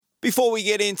Before we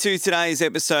get into today's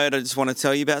episode, I just want to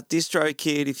tell you about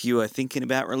DistroKid. If you are thinking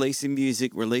about releasing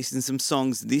music, releasing some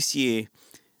songs this year,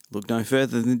 look no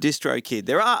further than DistroKid.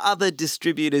 There are other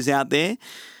distributors out there.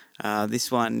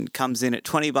 This one comes in at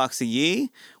 $20 a year,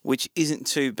 which isn't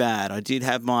too bad. I did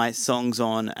have my songs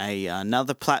on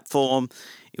another platform.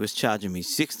 It was charging me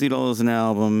 $60 an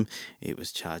album. It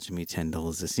was charging me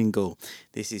 $10 a single.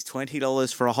 This is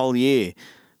 $20 for a whole year.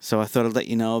 So I thought I'd let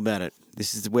you know about it.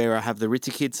 This is where I have the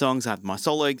Ritzy Kid songs. I have my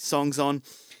solo songs on.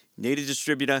 Need a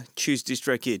distributor? Choose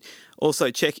DistroKid. Also,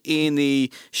 check in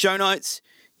the show notes.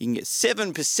 You can get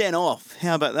 7% off.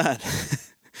 How about that?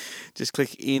 Just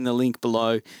click in the link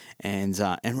below and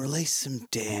release some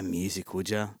damn music, would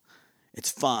ya?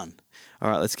 It's fun. All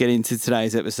right, let's get into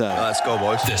today's episode. Let's go,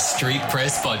 boys. The Street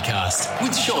Press Podcast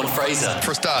with Sean Fraser.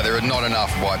 For a start, there are not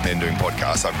enough white men doing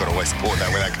podcasts. I've got to always support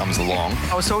that when that comes along.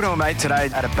 I was talking to a mate today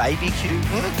at a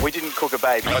BBQ. We didn't cook a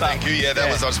baby. Oh, thank you. Yeah,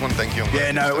 I just want to thank you.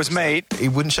 Yeah, no, it was meat. He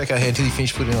wouldn't shake our hand until he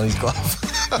finished putting on his glove.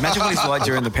 Imagine what he's like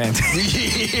during the pandemic.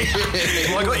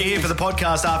 Well, I got you here for the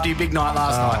podcast after your big night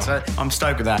last night, so I'm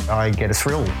stoked with that. I get a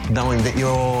thrill knowing that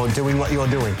you're doing what you're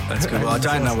doing. That's good. Well, I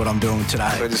don't know what I'm doing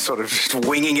today. We're just sort of just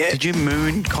winging it. Did you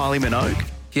moon Kylie Minogue?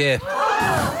 Yeah.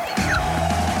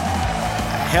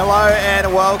 Hello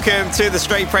and welcome to the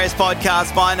Street Press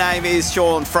Podcast. My name is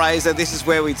Sean Fraser. This is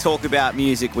where we talk about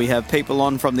music. We have people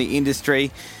on from the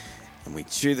industry and we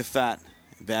chew the fat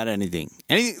about anything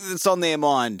that's on their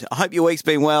mind. I hope your week's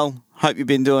been well. Hope you've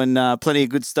been doing plenty of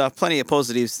good stuff, plenty of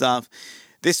positive stuff.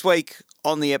 This week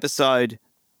on the episode,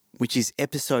 which is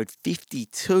episode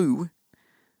 52.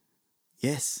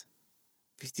 Yes,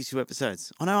 52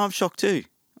 episodes. I know, I'm shocked too.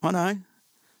 I know.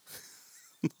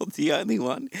 Not the only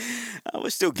one.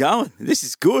 We're still going. This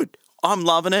is good. I'm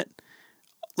loving it.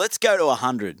 Let's go to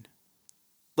 100.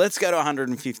 Let's go to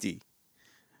 150.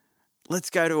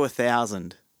 Let's go to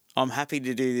 1,000. I'm happy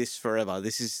to do this forever.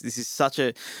 This is such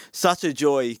a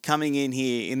joy coming in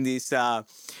here in this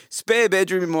spare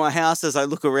bedroom in my house as I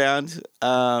look around.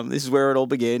 This is where it all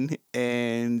began,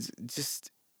 and just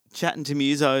chatting to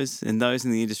musos and those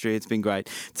in the industry. It's been great.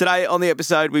 Today on the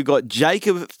episode, we've got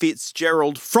Jacob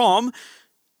Fitzgerald from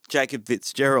Jacob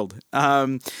Fitzgerald.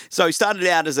 So he started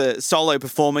out as a solo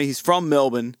performer. He's from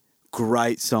Melbourne.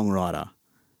 Great songwriter.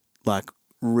 Like,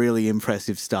 really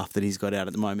impressive stuff that he's got out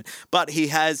at the moment. But he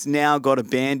has now got a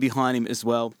band behind him as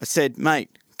well. I said,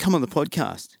 mate, come on the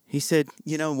podcast. He said,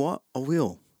 you know what? I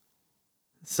will.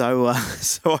 So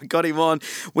I got him on.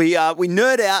 We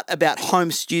nerd out about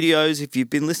home studios. If you've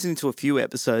been listening to a few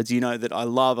episodes, you know that I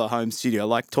love a home studio. I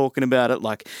like talking about it,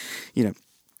 like, you know,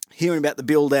 hearing about the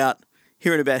build out,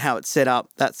 hearing about how it's set up,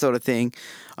 that sort of thing.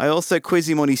 I also quiz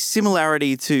him on his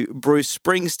similarity to Bruce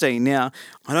Springsteen. Now,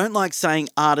 I don't like saying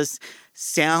artists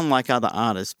sound like other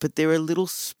artists, but there are little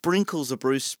sprinkles of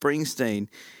Bruce Springsteen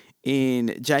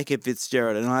in Jacob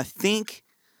Fitzgerald, and I think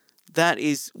that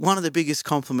is one of the biggest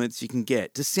compliments you can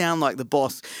get, to sound like the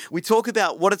boss. We talk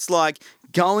about what it's like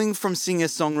going from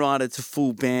singer-songwriter to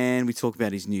full band. We talk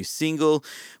about his new single.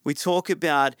 We talk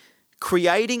about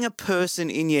creating a person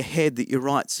in your head that you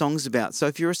write songs about. So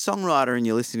if you're a songwriter and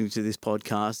you're listening to this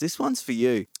podcast, this one's for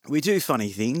you. We do funny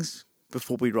things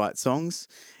before we write songs.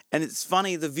 And it's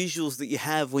funny, the visuals that you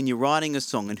have when you're writing a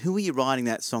song and who are you writing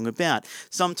that song about.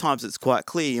 Sometimes it's quite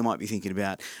clear. You might be thinking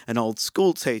about an old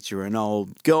school teacher, an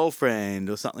old girlfriend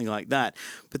or something like that.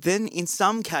 But then in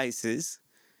some cases,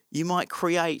 you might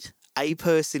create a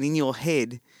person in your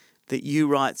head that you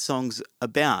write songs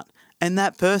about. And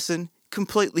that person,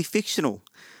 completely fictional.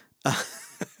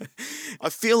 I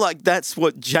feel like that's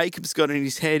what Jacob's got in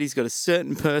his head. He's got a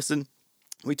certain person.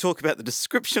 We talk about the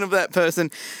description of that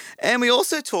person, and we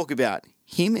also talk about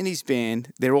him and his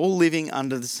band. They're all living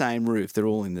under the same roof. They're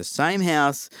all in the same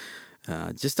house,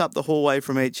 just up the hallway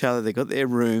from each other. They've got their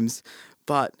rooms,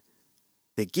 but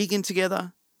they're gigging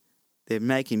together. They're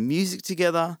making music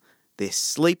together. They're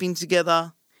sleeping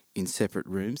together in separate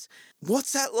rooms.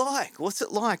 What's that like? What's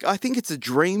it like? I think it's a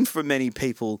dream for many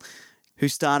people who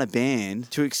start a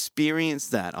band to experience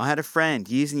that. I had a friend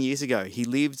years and years ago. He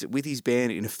lived with his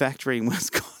band in a factory in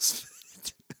West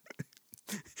Gosford.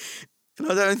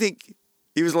 And I don't think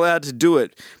he was allowed to do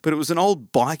it, but it was an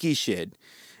old bikie shed.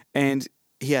 And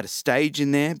he had a stage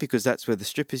in there because that's where the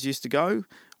strippers used to go.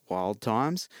 Wild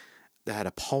times. They had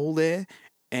a pole there.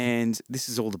 And this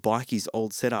is all the bikies'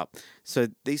 old setup. So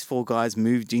these four guys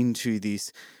moved into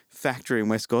this factory in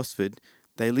West Gosford.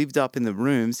 They lived up in the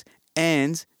rooms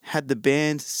and had the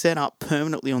band set up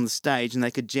permanently on the stage, and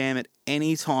they could jam at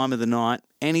any time of the night,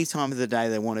 any time of the day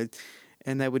they wanted,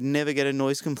 and they would never get a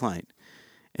noise complaint.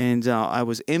 And I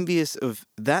was envious of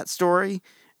that story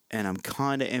and I'm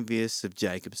kind of envious of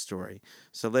Jacob's story.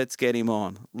 So let's get him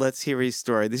on. Let's hear his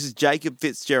story. This is Jacob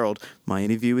Fitzgerald, my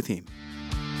interview with him.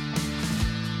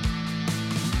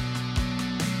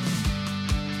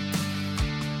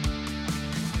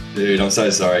 Dude, I'm so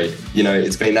sorry. You know,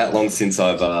 it's been that long since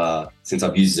I've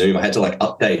used Zoom. I had to like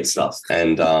update stuff,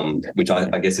 and which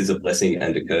I guess is a blessing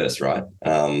and a curse, right?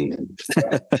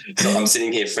 So I'm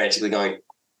sitting here frantically going,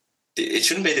 it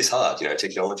shouldn't be this hard. You know,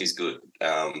 technology's good.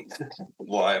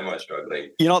 Why am I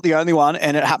struggling? You're not the only one,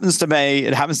 and it happens to me.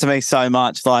 It happens to me so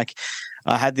much. Like,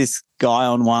 I had this guy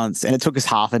on once, and it took us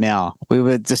half an hour. We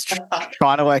were just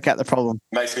trying to work out the problem.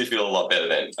 Makes me feel a lot better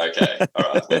then. Okay,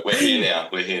 all right, we're here now.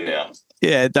 We're here now.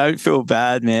 Yeah, don't feel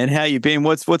bad, man. How you been?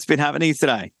 What's been happening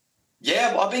today?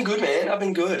 Yeah, I've been good, man. I've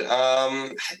been good.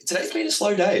 Today's been a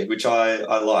slow day, which I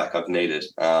like. I've needed.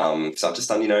 So I've just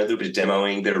done, you know, a little bit of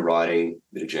demoing, a bit of writing,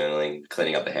 a bit of journaling,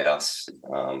 cleaning up the house.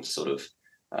 Just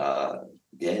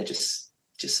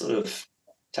sort of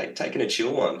taking a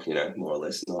chill one, you know, more or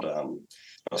less. Not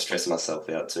stressing myself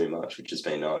out too much, which has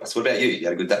been nice. What about you? You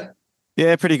had a good day?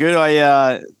 Yeah, pretty good.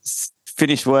 I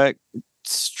finished work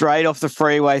straight off the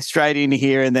freeway, straight into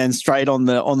here, and then straight on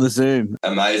the Zoom.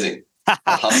 Amazing. A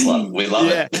hustler. We love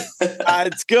it.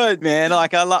 It's good, man.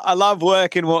 Like, I love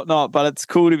work and whatnot, but it's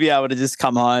cool to be able to just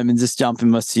come home and just jump in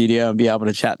my studio and be able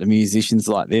to chat to musicians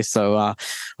like this. So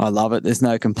I love it. There's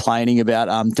no complaining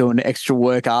about doing extra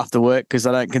work after work, because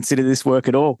I don't consider this work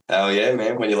at all. Oh yeah,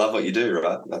 man. When you love what you do,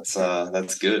 right? That's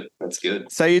good. That's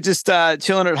good. So you're just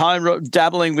chilling at home,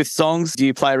 dabbling with songs. Do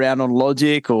you play around on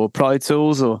Logic or Pro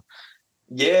Tools or?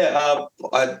 Yeah,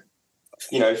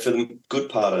 you know, for the good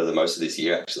part of most of this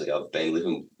year, actually, I've been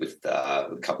living with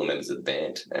a couple of members of the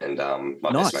band, and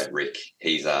my best mate Rick,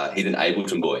 he's an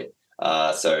Ableton boy.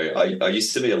 So I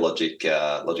used to be a Logic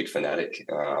fanatic,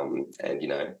 and you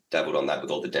know, dabbled on that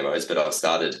with all the demos. But I've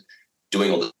started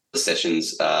doing all the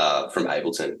sessions from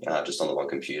Ableton, just on the one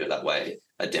computer. That way,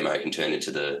 a demo can turn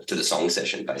into the song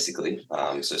session, basically.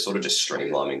 So sort of just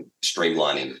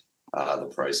streamlining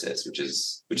the process, which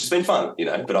has been fun, you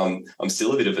know. But I'm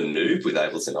still a bit of a noob with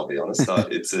Ableton, I'll be honest.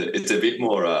 It's a bit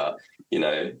more you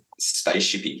know,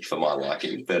 spaceshipy for my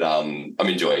liking, but I'm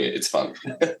enjoying it. It's fun.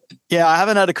 Yeah, I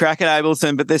haven't had a crack at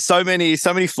Ableton, but there's so many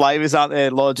flavors out there.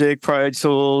 Logic, Pro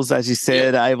Tools, as you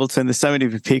said, Ableton. There's so many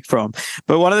to pick from.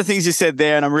 But one of the things you said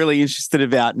there, and I'm really interested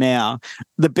about now,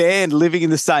 the band living in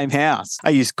the same house.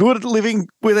 Are you good at living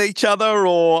with each other,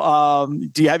 or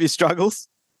do you have your struggles?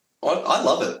 I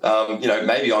love it. You know,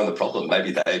 maybe I'm the problem.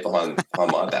 Maybe they behind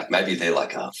my back. Maybe they're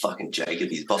like, oh, fucking Jacob,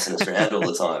 he's bossing us around all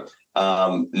the time.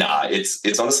 Nah,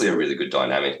 it's honestly a really good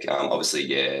dynamic. Obviously,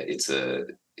 yeah, it's a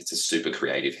super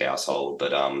creative household,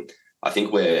 but I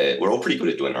think we're all pretty good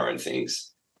at doing our own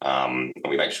things, and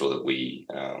we make sure that we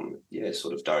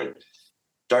sort of don't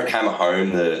hammer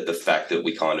home the fact that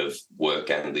we kind of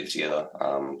work and live together.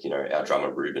 You know, our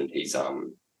drummer Ruben, he's a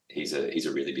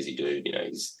really busy dude. You know,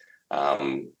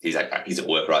 he's at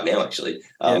work right now, actually.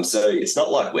 So it's not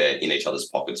like we're in each other's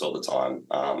pockets all the time.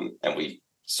 And we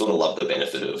sort of love the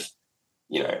benefit of,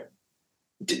 you know,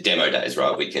 demo days,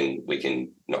 right? We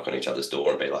can knock on each other's door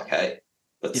and be like, hey,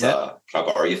 let's can I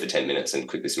borrow you for 10 minutes and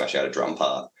quickly smash out a drum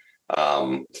part.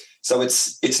 So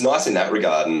it's nice in that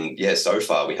regard. And yeah, so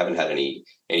far we haven't had any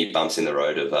bumps in the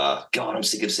road of, God, I'm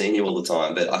sick of seeing you all the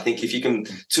time. But I think if you can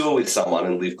tour with someone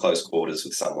and live close quarters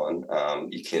with someone,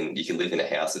 you can live in a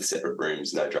house with separate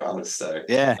rooms, no dramas. So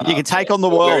yeah, you can take on the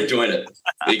world. We're enjoying it.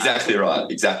 Exactly right.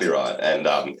 And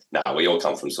we all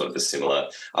come from sort of a similar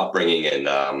upbringing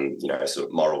and you know, sort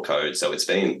of moral code. So it's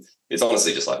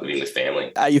honestly just like living with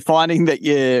family. Are you finding that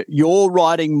you're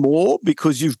writing more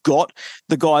because you've got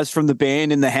the guys from the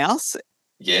band in the house?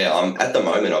 Yeah, at the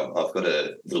moment, I've got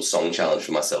a little song challenge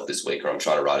for myself this week where I'm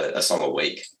trying to write a song a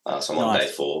week. So I'm on day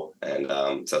 4. And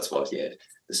so that's what,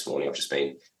 this morning I've just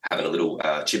been having a little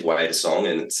chip away at a song.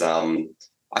 And it's, I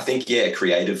think,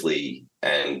 creatively,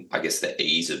 and I guess the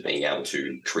ease of being able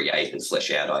to create and flesh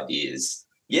out ideas,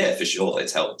 for sure,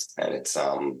 it's helped. And it's,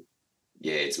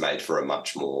 it's made for a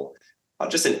much more,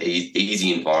 just an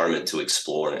easy environment to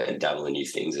explore and dabble in new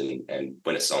things. And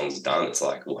when a song's done, it's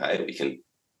like, well, hey,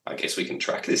 I guess we can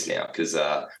track this now, because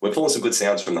we're pulling some good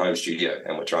sounds from the home studio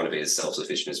and we're trying to be as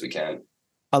self-sufficient as we can.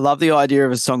 I love the idea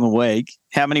of a song a week.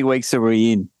 How many weeks are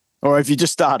we in? Or have you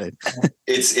just started?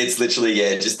 It's literally,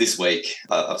 just this week.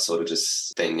 I've sort of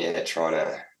just been, trying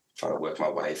to work my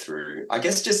way through. I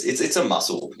guess just it's a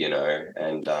muscle, you know,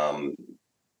 and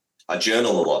I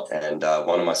journal a lot. And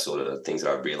one of my sort of things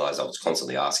that I realized I was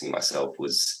constantly asking myself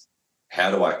was, how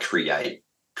do I create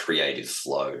creative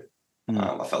flow?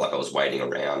 I felt like I was waiting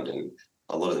around, and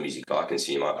a lot of the music I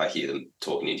consume, I hear them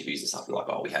talking interviews and stuff, and like,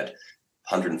 oh, we had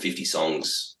 150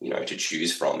 songs, to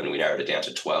choose from, and we narrowed it down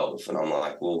to 12. And I'm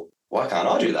like, well, why can't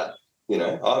I do that?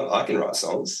 I can write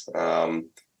songs.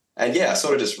 And yeah, I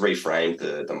sort of just reframed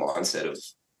the mindset of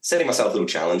setting myself little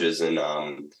challenges, and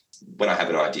when I have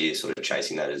an idea, sort of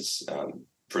chasing that as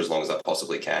for as long as I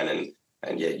possibly can,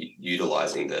 and yeah,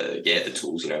 utilizing the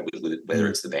tools, whether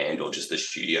it's the band or just the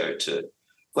studio to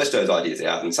flesh those ideas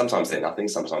out. And sometimes they're nothing,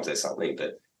 sometimes they're something,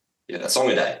 but yeah, a song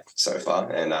a day so far.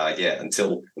 And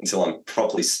until I'm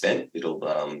properly spent, it'll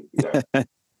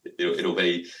it'll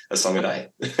be a song a day.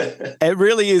 It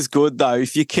really is good though.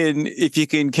 If you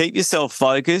can keep yourself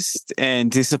focused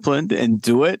and disciplined and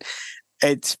do it,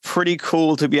 it's pretty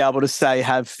cool to be able to say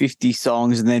have 50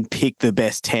 songs and then pick the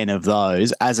best 10 of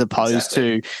those, as opposed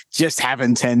to just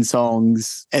having 10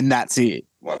 songs and that's it.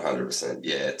 100%.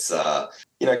 Yeah, it's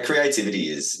creativity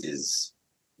is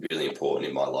really important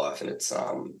in my life, and it's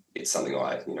something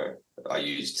I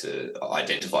use to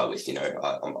identify with.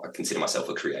 I consider myself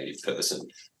a creative person,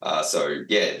 so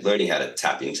yeah, learning how to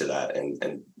tap into that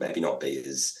and maybe not be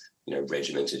as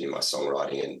regimented in my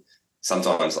songwriting. And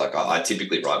sometimes, like I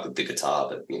typically write with the guitar,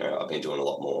 but I've been doing a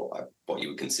lot more what you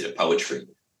would consider poetry,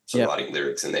 so writing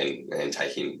lyrics and then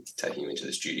taking them into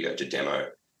the studio to demo.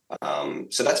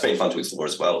 So that's been fun to explore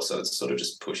as well. So it's sort of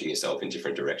just pushing yourself in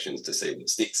different directions to see what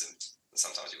sticks, and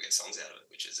sometimes you'll get songs out of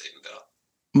it, which is even better.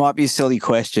 Might be a silly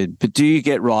question, but do you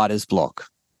get writer's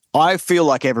block? I feel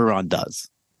like everyone does.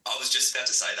 I was just about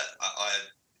to say that.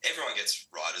 Everyone gets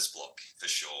writer's block for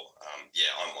sure.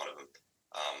 I'm one of them.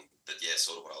 But yeah,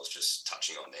 sort of what I was just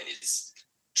touching on then is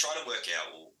trying to work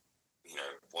out, well,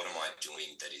 what am I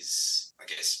doing that is, I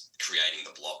guess, creating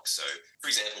the block? So, for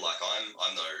example, like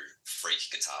I'm no freak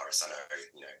guitarist. I know,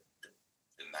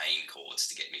 the main chords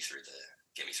to get me through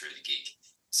the gig.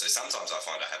 So sometimes I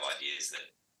find I have ideas that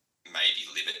maybe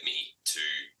limit me to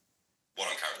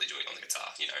what I'm currently doing on the guitar.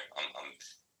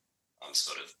 I'm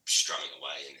sort of strumming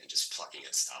away and just plucking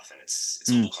at stuff, and it's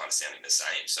all kind of sounding the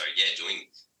same. So yeah,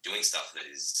 doing stuff that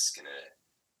is going to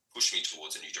push me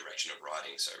towards a new direction of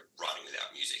writing. So writing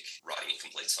without music, writing in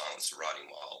complete silence, writing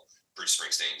while Bruce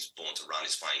Springsteen's Born to Run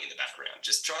is playing in the background.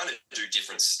 Just trying to do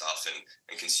different stuff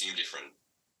and consume different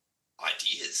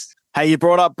ideas. Hey, you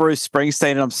brought up Bruce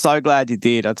Springsteen, and I'm so glad you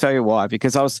did. I'll tell you why.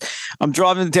 Because I'm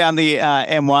driving down the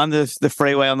M1, the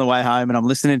freeway on the way home, and I'm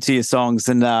listening to your songs,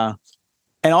 and I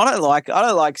don't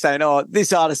like saying, oh,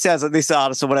 this artist sounds like this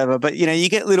artist or whatever, but you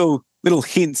get little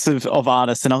hints of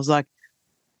artists, and I was like,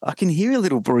 I can hear a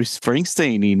little Bruce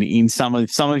Springsteen in some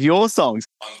of your songs.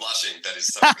 I'm blushing. That is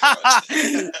so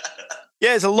correct.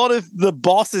 Yeah, there's a lot of the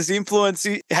boss's influence.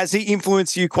 Has he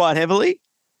influenced you quite heavily?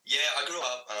 Yeah, I grew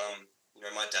up.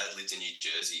 My dad lived in New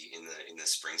Jersey in the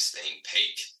Springsteen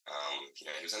peak. He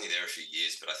was only there a few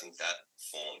years, but I think that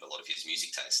formed a lot of his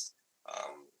music taste.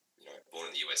 Born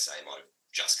in the USA might have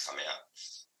just come out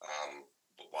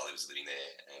while he was living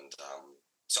there, and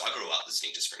so I grew up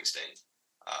listening to Springsteen.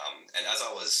 And as I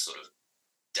was sort of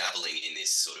dabbling in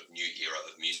this sort of new era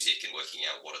of music and working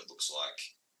out what it looks like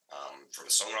from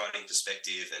a songwriting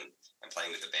perspective and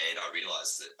playing with the band, I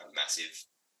realised that a massive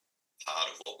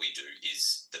part of what we do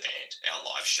is the band. Our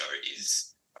live show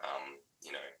is,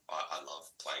 I love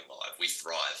playing live. We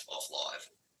thrive off live.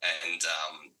 And,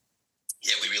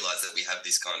 we realised that we have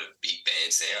this kind of big band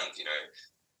sound,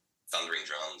 thundering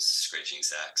drums, screeching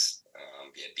sax,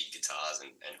 big guitars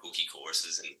and hooky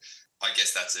choruses. And I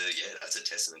guess that's a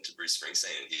testament to Bruce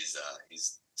Springsteen and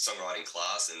his songwriting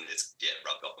class, and it's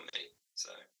rubbed off on me. So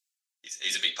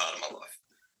he's a big part of my life.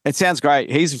 It sounds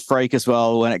great. He's a freak as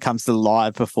well when it comes to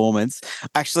live performance.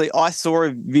 Actually, I saw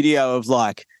a video of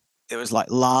there was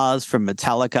Lars from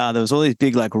Metallica. There was all these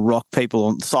big rock people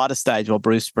on the side of stage while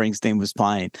Bruce Springsteen was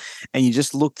playing. And you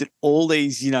just looked at all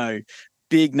these,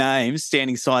 big names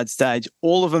standing side stage,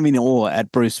 all of them in awe at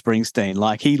Bruce Springsteen.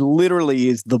 He literally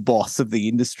is the boss of the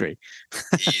industry.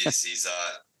 He is. He's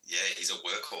a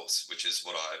workhorse, which is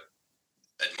what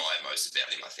I admire most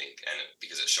about him, I think. And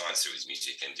because it shines through his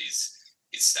music and his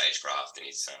stagecraft and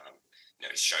his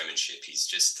showmanship. He's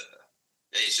just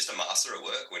a master at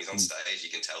work. When he's on stage, you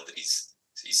can tell that he's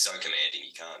so commanding.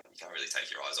 You can't really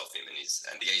take your eyes off him.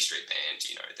 And the E Street Band,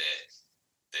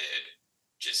 they're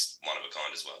just one of a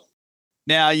kind as well.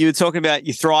 Now, you were talking about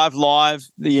you thrive live.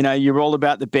 You're all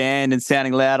about the band and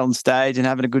sounding loud on stage and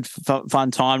having a good fun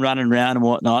time running around and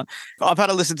whatnot. I've had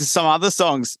to listen to some other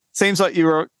songs. Seems like you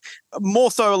were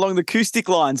more so along the acoustic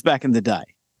lines back in the day.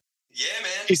 Yeah,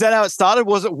 man. Is that how it started?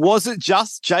 Was it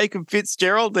just Jacob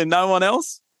Fitzgerald and no one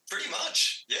else? Pretty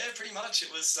much. Yeah, pretty much.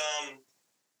 It was.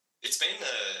 It's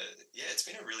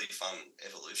been a really fun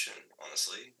evolution,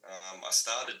 honestly. I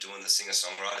started doing the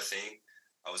singer-songwriter thing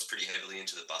I was pretty heavily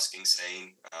into the busking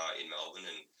scene in Melbourne,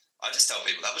 and I just tell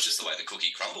people that was just the way the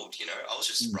cookie crumbled. You know, I was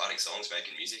just writing songs,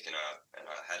 making music, and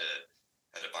I had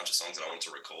a bunch of songs that I wanted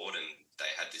to record, and they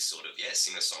had this sort of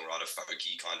singer-songwriter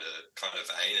folky kind of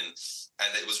vein, and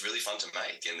it was really fun to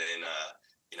make. And then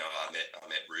I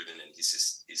met Ruben and his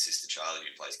sister Charlie,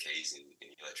 who plays keys in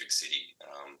Electric City.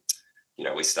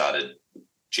 We started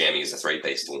jamming as a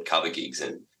three-piece doing cover gigs,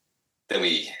 and then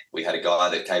we had a guy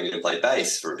that came in and played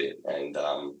bass for a bit, and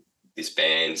this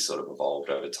band sort of evolved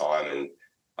over time, and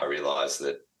I realised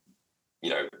that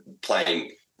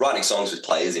writing songs with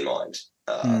players in mind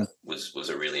was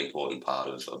a really important part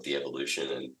of the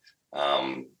evolution,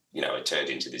 and it turned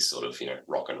into this sort of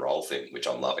rock and roll thing, which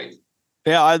I'm loving.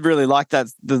 Yeah, I really like that.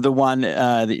 The one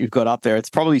that you've got up there.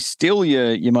 It's probably still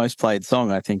your most played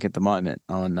song, I think, at the moment.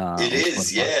 It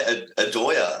is, yeah.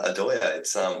 Adoya.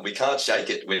 It's we can't shake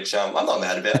it, which I'm not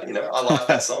mad about. I like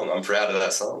that song. I'm proud of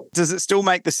that song. Does it still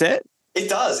make the set? It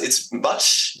does. It's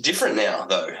much different now,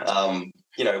 though.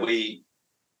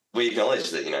 We acknowledge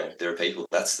that there are people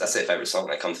that's their favourite song.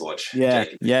 They come to watch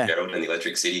Fitzgerald and the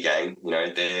Electric City game.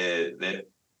 They're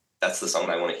that's the song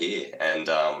they want to hear, and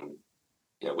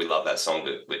we love that song,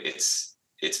 but it's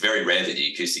very rare that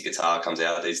the acoustic guitar comes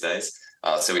out these days.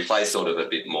 So we play sort of a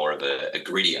bit more of a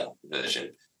grittier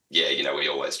version. Yeah, we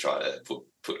always try to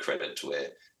put credit to where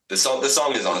the song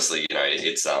is honestly,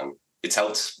 it's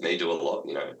helped me do a lot.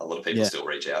 A lot of people still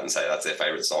reach out and say that's their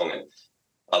favourite song, and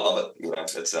I love it.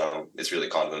 It's really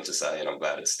kind of them to say, and I'm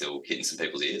glad it's still hitting some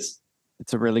people's ears.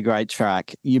 It's a really great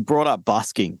track. You brought up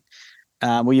busking.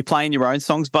 Were you playing your own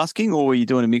songs busking, or were you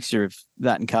doing a mixture of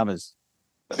that and covers?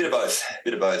 A bit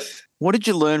of both. What did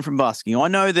you learn from busking? I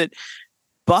know that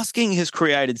busking has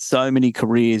created so many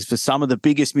careers for some of the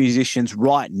biggest musicians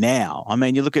right now. I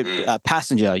mean, you look at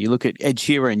Passenger, you look at Ed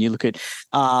Sheeran, you look at,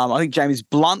 I think James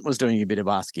Blunt was doing a bit of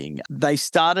busking. They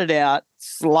started out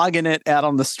slugging it out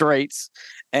on the streets.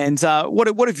 And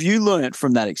what have you learned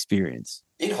from that experience?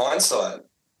 In hindsight,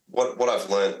 what I've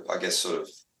learned, I guess, sort of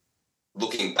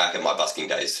looking back at my busking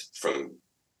days from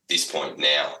this point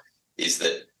now, is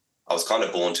that I was kind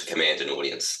of born to command an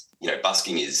audience.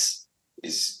 Busking is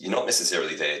you're not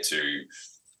necessarily there to.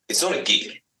 It's not a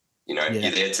gig. You're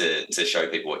there to show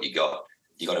people what you got.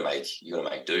 You got to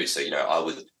make do. So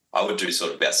I would do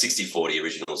sort of about 60-40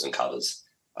 originals and covers,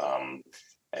 and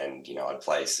I'd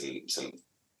play some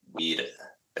weird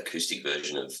acoustic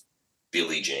version of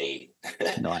Billie Jean.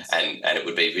 Nice. and it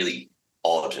would be really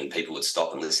odd, and people would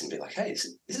stop and listen and be like, hey,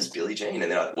 this is Billie Jean.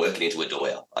 And then I'd work it into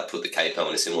Adoya. I'd put the capo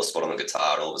in a similar spot on the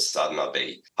guitar, and all of a sudden I'd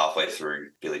be halfway through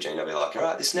Billie Jean. I'd be like, all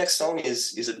right, this next song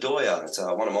is Adoya. It's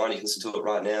one of mine. You can listen to it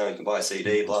right now. You can buy a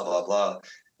CD, blah, blah, blah.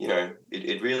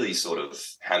 It really sort of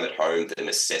hammered home the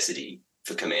necessity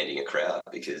for commanding a crowd,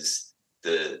 because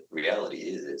the reality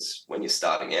is when you're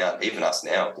starting out, even us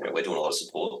now, we're doing a lot of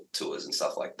support tours and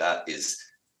stuff like that, is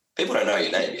people don't know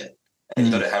your name yet. And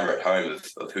you've got to hammer it home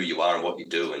of who you are and what you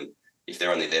do. And if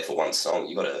they're only there for one song,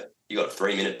 you got a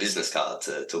 3-minute business card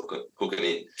to hook them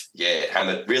in.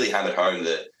 Yeah, really hammered home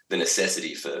the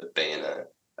necessity for being a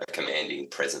commanding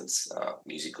presence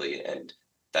musically, and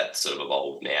that sort of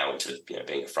evolved now into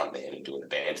being a front man and doing the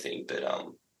band thing. But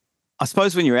I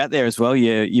suppose when you're out there as well,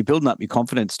 you're building up your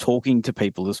confidence talking to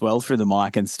people as well through the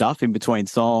mic and stuff in between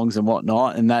songs and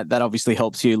whatnot, and that obviously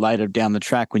helps you later down the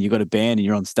track when you've got a band and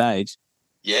you're on stage.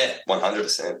 Yeah,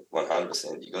 100%.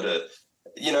 You got to,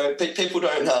 people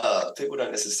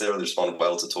don't necessarily respond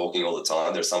well to talking all the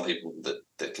time. There are some people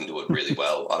that can do it really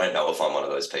well. I don't know if I'm one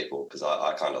of those people, because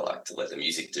I kind of like to let the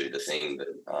music do the thing. But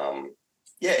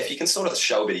if you can sort of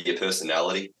show a bit of your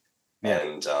personality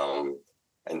and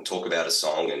talk about a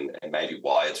song and maybe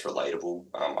why it's relatable,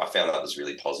 I found that was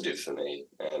really positive for me.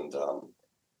 And the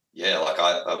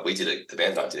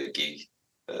band and I did a gig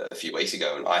a few weeks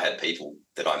ago, and I had people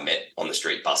that I met on the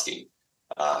street busking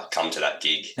come to that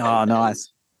gig. Oh,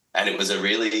 nice. And it was a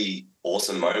really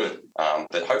awesome moment.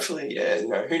 But hopefully,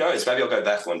 who knows? Maybe I'll go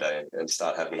back one day and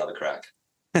start having another crack.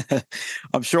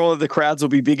 I'm sure the crowds will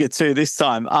be bigger too this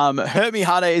time. Hurt Me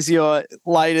Harder is your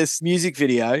latest music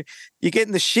video. You're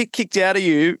getting the shit kicked out of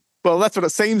you. Well, that's what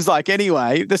it seems like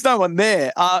anyway. There's no one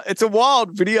there. It's a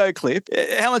wild video clip.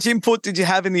 How much input did you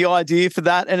have in the idea for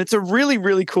that? And it's a really,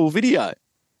 really cool video.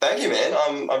 Thank you,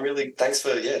 man. I'm really thanks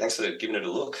for giving it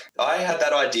a look. I had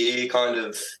that idea kind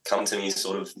of come to me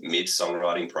sort of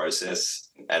mid-songwriting process,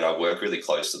 and I work really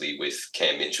closely with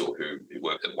Cam Mitchell, who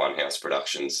worked at One House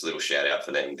Productions. Little shout out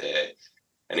for them. They're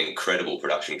an incredible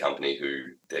production company who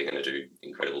they're going to do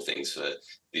incredible things for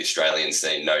the Australian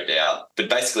scene, no doubt. But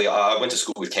basically, I went to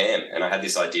school with Cam, and I had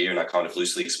this idea, and I kind of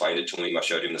loosely explained it to him. I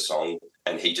showed him the song,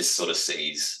 and he just sort of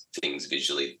sees things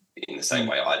visually in the same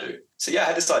way I do. So yeah, I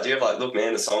had this idea of like, look,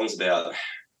 man, the song's about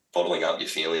bottling up your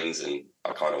feelings, and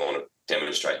I kind of want to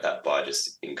demonstrate that by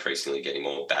just increasingly getting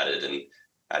more battered and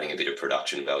adding a bit of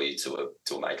production value to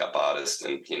a makeup artist,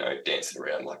 and dancing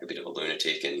around like a bit of a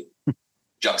lunatic and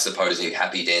juxtaposing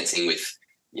happy dancing with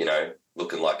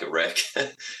looking like a wreck.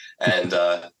 And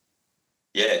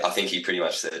I think he pretty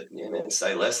much said, yeah, man,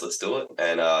 say less, let's do it.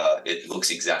 And it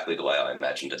looks exactly the way I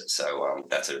imagined it. So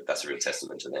that's a real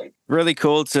testament to them. Really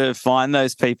cool to find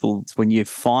those people when you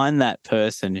find that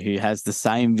person who has the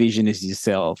same vision as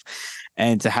yourself,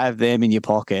 and to have them in your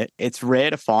pocket. It's rare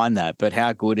to find that, but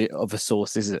how good of a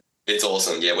source is it? It's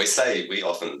awesome. Yeah, we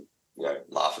often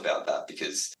laugh about that,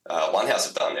 because One House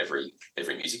have done every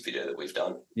music video that we've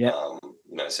done. Yeah.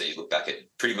 So you look back at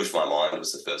Pretty Good for My Mind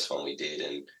was the first one we did,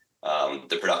 and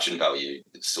the production value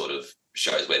sort of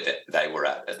shows where they were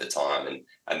at the time,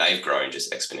 and they've grown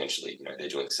just exponentially. They're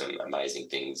doing some amazing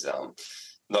things,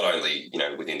 not only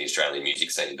within the Australian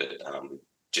music scene, but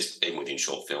just even within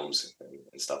short films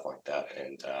and stuff like that.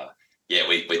 And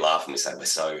we laugh and we say we're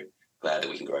so glad that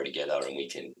we can grow together and we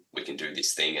can do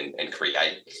this thing and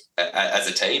create as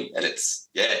a team. And it's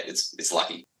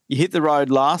lucky. You hit the road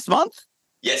last month?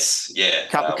 Yes, yeah.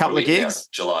 Couple of gigs?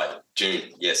 June.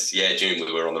 Yes, yeah, June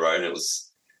we were on the road, and it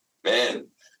was, man,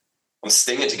 I'm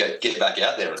stinging to get back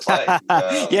out there and play.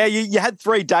 Yeah, you had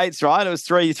 3 dates, right? It was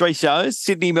three shows,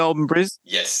 Sydney, Melbourne, Brisbane.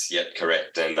 Yes, yeah,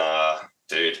 correct. And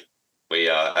dude, we,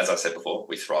 as I said before,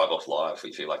 we thrive off live.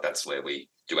 We feel like that's where we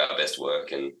do our best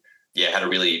work. And yeah, had a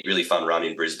really, really fun run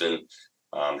in Brisbane.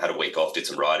 Had a week off, did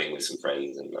some riding with some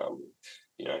friends, and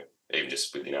even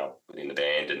just within the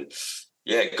band. And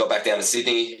yeah, got back down to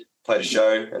Sydney, played a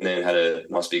show, and then had a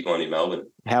nice big one in Melbourne.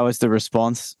 How was the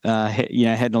response,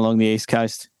 heading along the East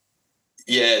Coast?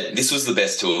 Yeah, this was the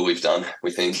best tour we've done, we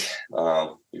think.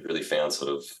 We've really found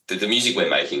sort of the music we're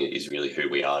making is really who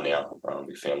we are now.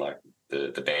 We found like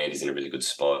the band is in a really good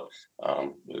spot.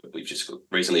 We've just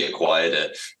recently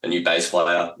acquired a new bass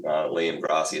player. Liam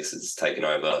Gracias has taken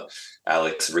over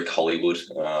Rick Hollywood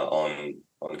on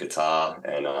guitar,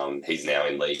 and he's now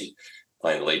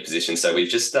playing the lead position. So we've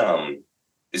just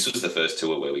this was the first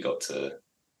tour where we got to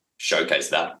showcase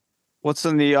that. What's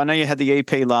on I know you had the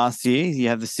EP last year. You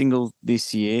have the single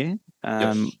this year.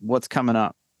 Yep. What's coming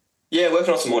up? Yeah,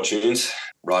 working on some more tunes.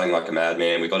 Writing Like a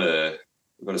Madman. We've got a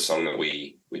song that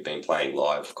we've been playing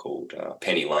live called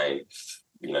Penny Lane.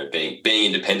 Being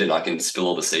independent, I can spill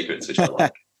all the secrets, which I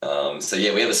like. So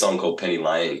yeah, we have a song called Penny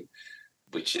Lane,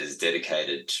 which is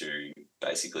dedicated to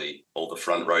basically all the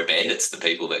front row bandits, the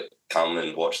people that come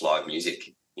and watch live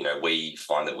music. We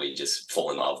find that we just fall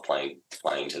in love playing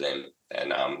to them.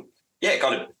 And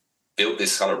kind of built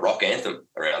this kind of rock anthem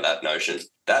around that notion.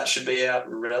 That should be out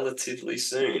relatively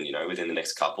soon, within the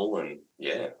next couple. And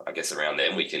yeah, I guess around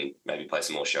then we can maybe play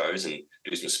some more shows and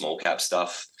do some small cap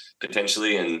stuff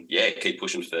potentially. And yeah, keep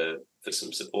pushing for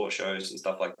some support shows and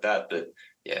stuff like that. But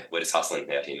yeah, we're just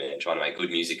hustling out here, man, trying to make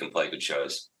good music and play good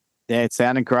shows. Yeah, it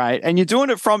sounded great. And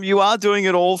you are doing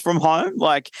it all from home?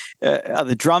 Like, are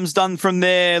the drums done from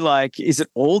there? Like, is it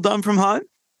all done from home?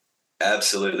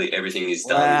 Absolutely. Everything is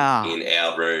done in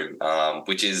our room,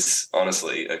 which is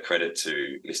honestly a credit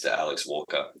to Mr. Alex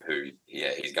Walker, who,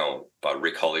 he's going by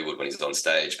Rick Hollywood when he's on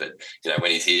stage. But,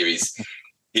 when he's here,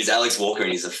 he's Alex Walker,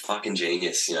 and he's a fucking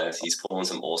genius. He's pulling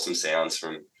some awesome sounds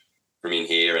from in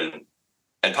here.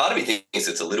 And part of me thinks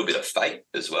it's a little bit of fate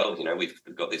as well. We've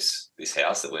got this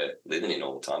house that we're living in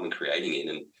all the time and creating in,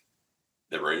 and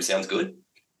the room sounds good.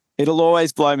 It'll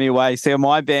always blow me away. See, on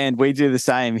my band, we do the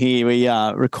same here. We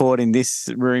record in this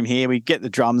room here. We get the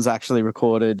drums actually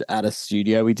recorded at a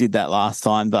studio. We did that last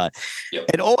time, but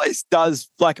It always does.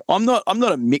 Like, I'm not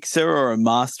a mixer or a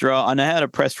masterer. I know how to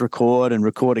press record and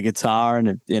record a guitar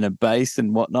and a bass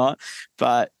and whatnot,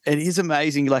 but it is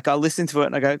amazing. Like, I listen to it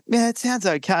and I go, yeah, it sounds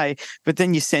okay. But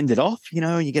then you send it off,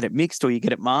 you get it mixed or you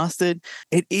get it mastered.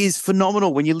 It is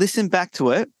phenomenal when you listen back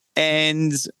to it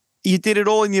and you did it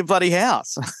all in your bloody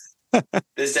house.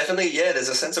 There's definitely, there's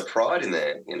a sense of pride in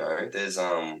there. There's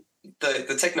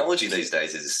the technology these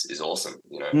days is awesome.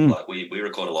 Like we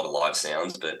record a lot of live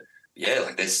sounds, but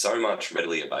like there's so much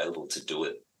readily available to do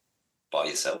it by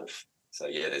yourself. So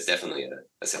there's definitely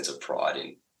a sense of pride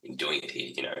in doing it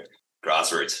here.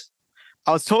 Grassroots.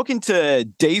 I was talking to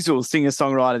Diesel,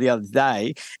 singer-songwriter, the other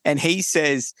day, and he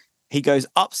says he goes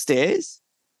upstairs,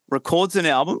 records an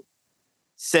album,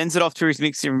 sends it off to his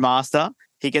mixing master.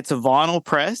 He gets a vinyl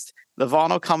pressed. The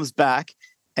vinyl comes back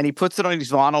and he puts it on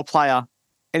his vinyl player,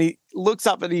 and he looks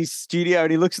up at his studio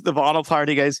and he looks at the vinyl player and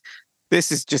he goes,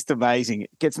 this is just amazing.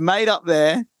 It gets made up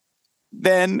there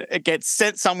then it gets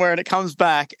sent somewhere and it comes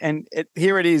back, and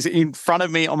here it is in front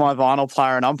of me on my vinyl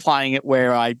player, and I'm playing it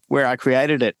where I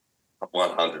created it.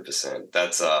 100%.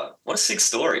 That's what a sick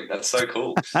story. That's so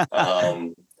cool.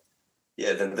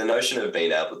 Yeah, the notion of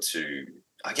being able to,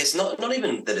 I guess not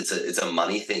even that it's a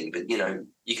money thing, but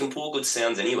you can pull good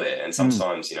sounds anywhere, and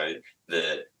sometimes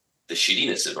the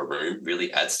shittiness of a room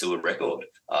really adds to a record.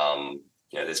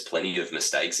 There's plenty of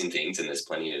mistakes in things, and there's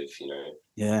plenty of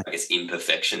I guess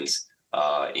imperfections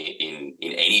in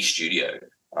any studio.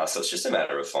 So it's just a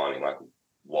matter of finding like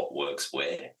what works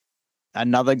where.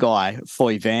 Another guy,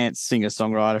 Foy Vance,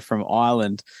 singer-songwriter from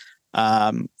Ireland,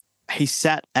 he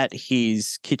sat at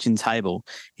his kitchen table.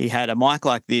 He had a mic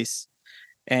like this,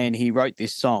 and he wrote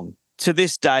this song. To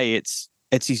this day, it's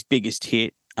his biggest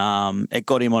hit. It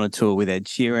got him on a tour with Ed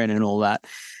Sheeran and all that.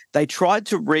 They tried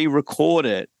to re-record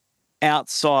it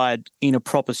outside in a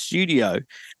proper studio,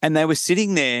 and they were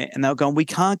sitting there and they were going, we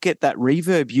can't get that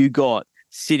reverb you got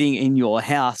sitting in your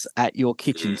house at your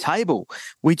kitchen table.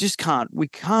 We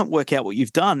can't work out what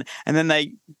you've done. And then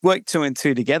they worked 2 and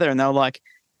 2 together, and they were like,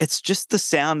 it's just the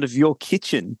sound of your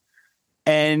kitchen,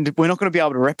 and we're not going to be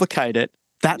able to replicate it.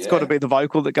 That's got to be the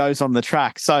vocal that goes on the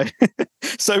track. So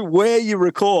where you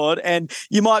record, and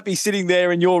you might be sitting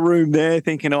there in your room there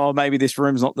thinking, oh, maybe this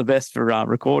room's not the best for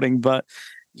recording, but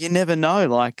you never know.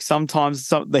 Like sometimes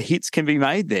the hits can be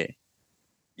made there.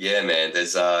 Yeah, man.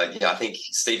 There's I think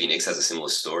Stevie Nicks has a similar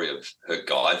story of her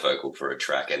guide vocal for a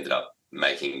track ended up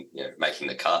making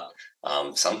the cut.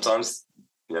 Sometimes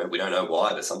we don't know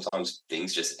why, but sometimes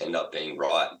things just end up being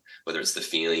right. Whether it's the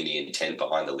feeling, the intent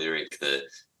behind the lyric, the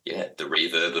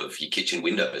reverb of your kitchen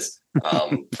windows.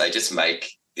 They just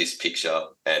make this picture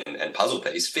and puzzle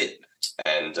piece fit.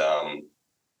 And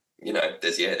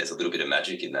there's a little bit of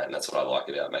magic in that, and that's what I like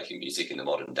about making music in the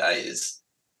modern day is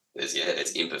there's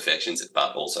imperfections,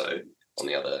 but also on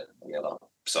the other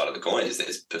side of the coin is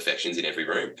there's perfections in every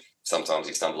room. Sometimes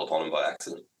you stumble upon them by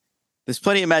accident. There's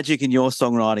plenty of magic in your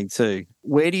songwriting too.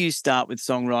 Where do you start with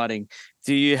songwriting?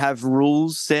 Do you have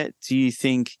rules set? Do you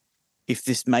think if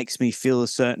this makes me feel a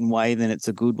certain way, then it's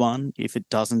a good one? If it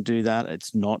doesn't do that,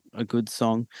 it's not a good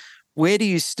song. Where do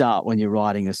you start when you're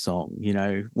writing a song?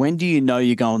 When do you know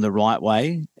you're going the right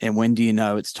way, and when do you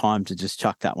know it's time to just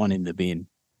chuck that one in the bin?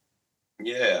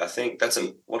 Yeah, I think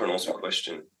what an awesome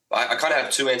question. I kind of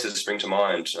have 2 answers that spring to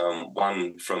mind.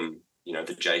 One from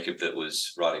the Jacob that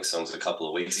was writing songs a couple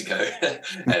of weeks ago,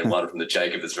 and one from the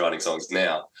Jacob that's writing songs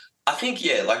now. I think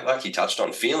like you touched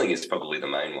on, feeling is probably the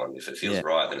main one. If it feels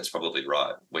right, then it's probably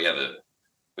right. We have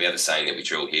a saying that we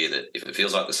drill here that if it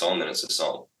feels like the song, then it's a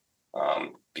song.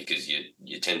 Because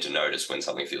you tend to notice when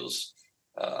something feels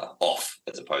off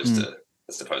as opposed to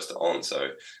on. So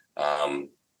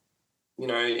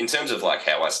in terms of like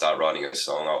how I start writing a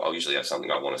song, I'll usually have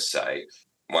something I want to say.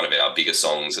 One of our biggest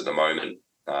songs at the moment,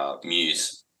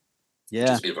 Muse. Yeah.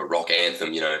 Just a bit of a rock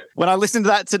anthem, When I listened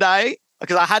to that today,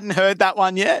 because I hadn't heard that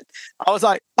one yet, I was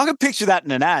like, I could picture that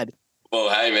in an ad. Well,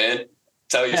 hey, man,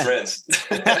 tell your friends.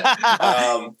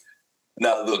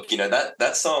 No, look,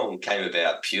 that song came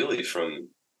about purely from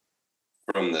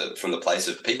the place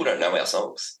of people don't know our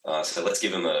songs. So let's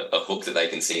give them a hook that they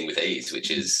can sing with ease,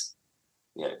 which is,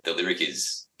 the lyric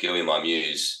is "Girl, you're my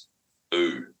muse,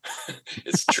 ooh."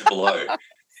 It's triple O.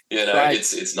 Right.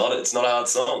 It's not a hard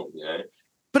song,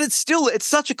 But it's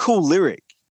such a cool lyric.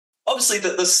 Obviously,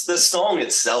 the song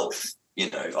itself,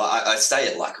 I say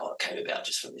it like, it came about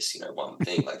just from this, one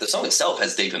thing. Like the song itself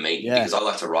has deeper meaning because I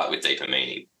like to write with deeper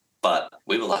meaning. But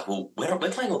we were like, well, we're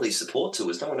playing all these support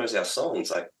tours. No one knows our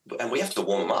songs, and we have to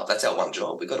warm them up. That's our one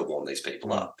job. We've got to warm these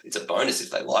people up. It's a bonus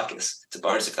if they like us. It's a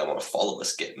bonus if they want to follow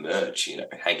us, get merch,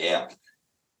 hang out.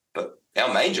 But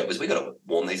our main job is we got to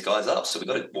warm these guys up. So we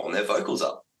got to warm their vocals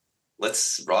up.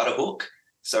 Let's write a hook.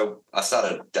 So I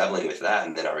started dabbling with that,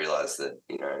 and then I realized that,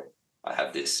 I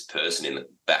have this person in the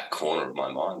back corner of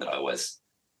my mind that I always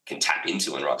can tap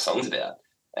into and write songs about.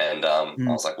 And I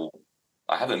was like, well,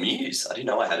 I have a muse. I didn't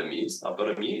know I had a muse. I've got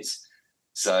a muse.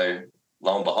 So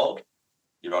lo and behold,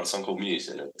 you write a song called Muse,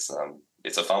 and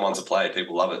it's a fun one to play.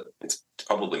 People love it. It's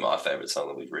probably my favorite song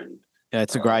that we've written. Yeah,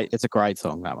 it's a great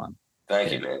song, that one.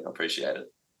 Thank you, man. I appreciate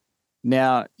it.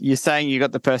 Now, you're saying you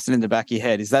got the person in the back of your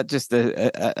head. Is that just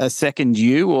a second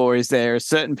you, or is there a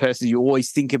certain person you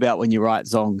always think about when you write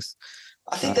songs?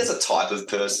 I think there's a type of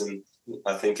person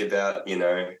I think about.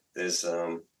 There's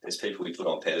people we put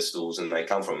on pedestals, and they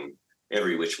come from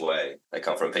every which way. They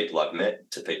come from people I've met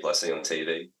to people I see on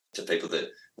TV to people that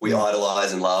we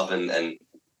idolize and love. And I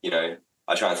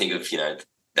try and think of,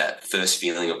 that first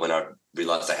feeling of when I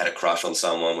realized I had a crush on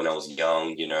someone when I was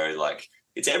young,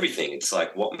 it's everything. It's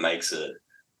like what makes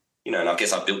and I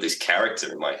guess I built this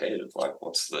character in my head of like,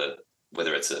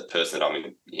 whether it's a person that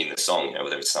I'm in the song,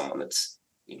 whether it's someone that's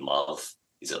in love,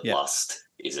 is it lust,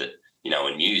 is it,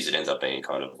 in Muse, it ends up being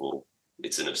kind of, well,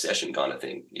 it's an obsession kind of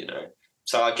thing,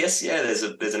 So I guess, there's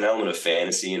an element of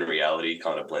fantasy and reality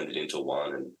kind of blended into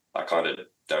one, and I kind of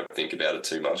don't think about it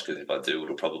too much because if I do,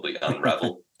 it'll probably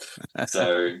unravel.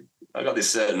 So I got this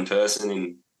certain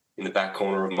person in the back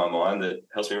corner of my mind that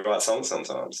helps me write songs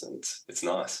sometimes, and it's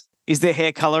nice. Is there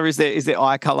hair color? Is there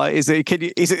eye color? Is it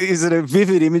a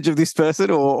vivid image of this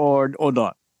person or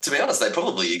not? To be honest, they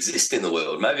probably exist in the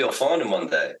world. Maybe I'll find them one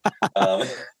day.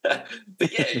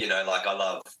 But yeah, like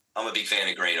I'm a big fan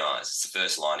of Green Eyes. It's the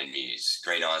first line in Muse.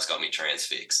 Green Eyes got me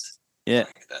transfixed. Yeah.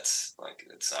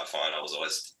 I find I was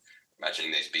always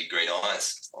imagining these big green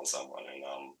eyes on someone. And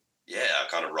I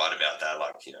kind of write about that,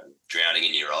 like, drowning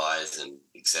in your eyes and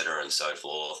et cetera and so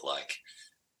forth. Like,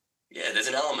 there's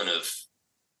an element of,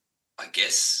 I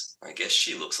guess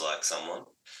she looks like someone.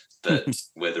 But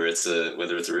whether it's a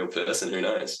real person, who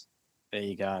knows? There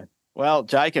you go. Well,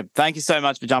 Jacob, thank you so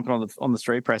much for jumping on the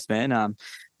Street Press, man.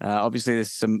 Obviously,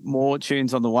 there's some more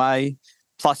tunes on the way.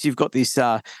 Plus, you've got this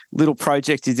little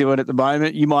project you're doing at the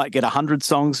moment. You might get 100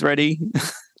 songs ready.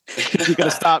 You're going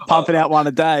to start pumping out one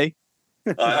a day.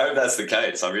 I hope that's the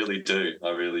case. I really do.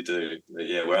 But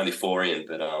yeah, we're only 4 in.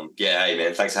 But hey,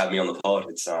 man, thanks for having me on the pod.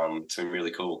 It's been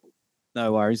really cool.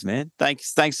 No worries, man.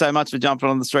 Thanks so much for jumping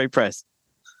on the Street Press.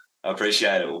 I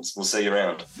appreciate it. We'll see you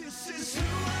around.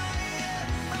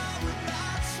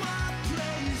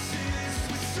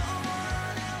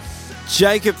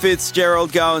 Jacob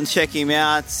Fitzgerald, go and check him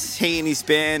out. He and his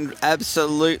band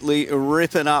absolutely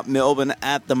ripping up Melbourne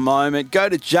at the moment. Go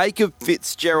to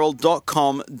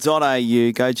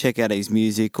jacobfitzgerald.com.au. Go check out his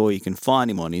music, or you can find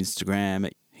him on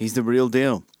Instagram. He's the real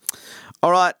deal.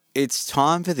 All right, it's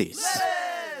time for this.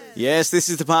 Yes, this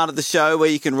is the part of the show where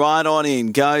you can write on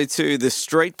in. Go to the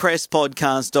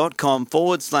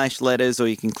streetpresspodcast.com/letters, or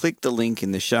you can click the link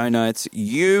in the show notes.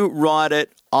 You write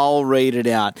it, I'll read it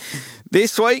out.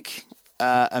 This week,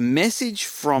 a message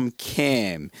from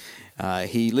Cam.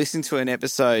 He listened to an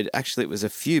episode, actually it was a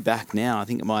few back now, I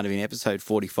think it might have been episode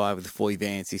 45 with Foy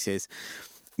Vance. He says,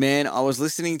 man, I was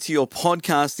listening to your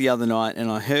podcast the other night and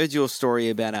I heard your story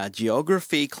about our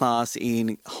geography class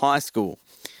in high school.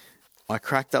 I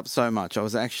cracked up so much. I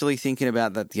was actually thinking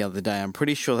about that the other day. I'm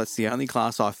pretty sure that's the only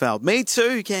class I failed. Me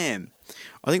too, Cam.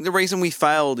 I think the reason we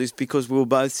failed is because we were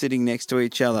both sitting next to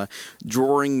each other,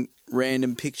 drawing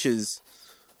random pictures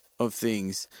of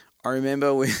things. I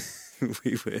remember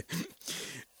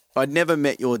I'd never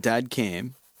met your dad,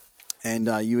 Cam, and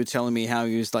you were telling me how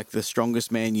he was like the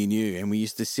strongest man you knew, and we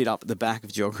used to sit up at the back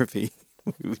of geography.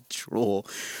 We would draw.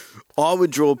 I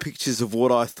would draw pictures of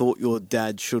what I thought your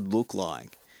dad should look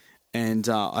like. And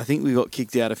I think we got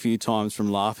kicked out a few times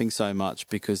from laughing so much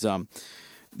because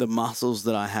the muscles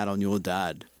that I had on your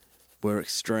dad were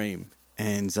extreme.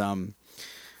 And I've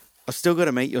still got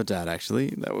to meet your dad,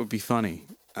 actually. That would be funny.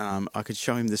 I could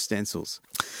show him the stencils.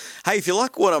 Hey, if you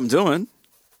like what I'm doing,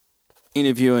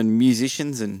 interviewing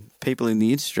musicians and people in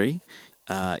the industry,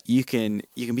 you can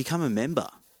become a member.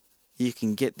 You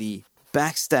can get the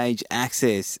backstage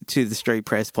access to the Street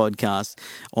Press podcast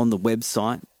on the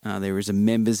website. There is a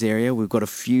members area. We've got a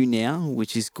few now,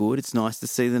 which is good. It's nice to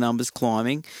see the numbers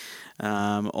climbing.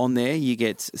 On there, you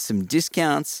get some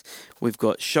discounts. We've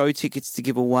got show tickets to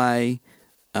give away.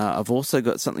 I've also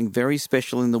got something very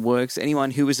special in the works.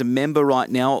 Anyone who is a member right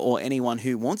now or anyone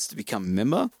who wants to become a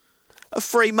member, a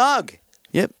free mug.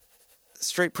 Yep,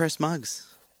 Street Press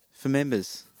mugs for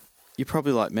members. You're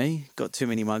probably like me, got too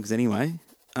many mugs anyway.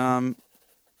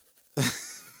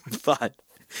 But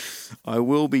I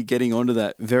will be getting onto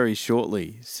that very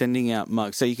shortly, sending out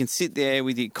mugs. So you can sit there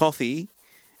with your coffee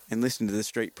and listen to the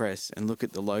Street Press and look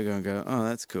at the logo and go, oh,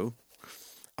 that's cool.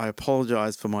 I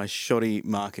apologise for my shoddy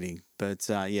marketing. But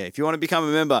if you want to become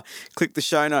a member, click the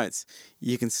show notes.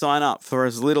 You can sign up for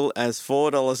as little as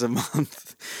 $4 a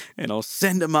month and I'll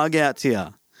send a mug out to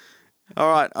you. All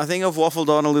right, I think I've waffled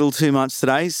on a little too much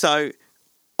today. So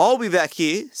I'll be back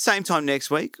here, same time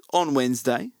next week, on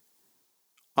Wednesday.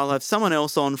 I'll have someone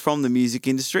else on from the music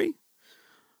industry.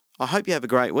 I hope you have a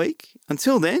great week.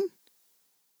 Until then,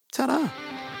 ta-da.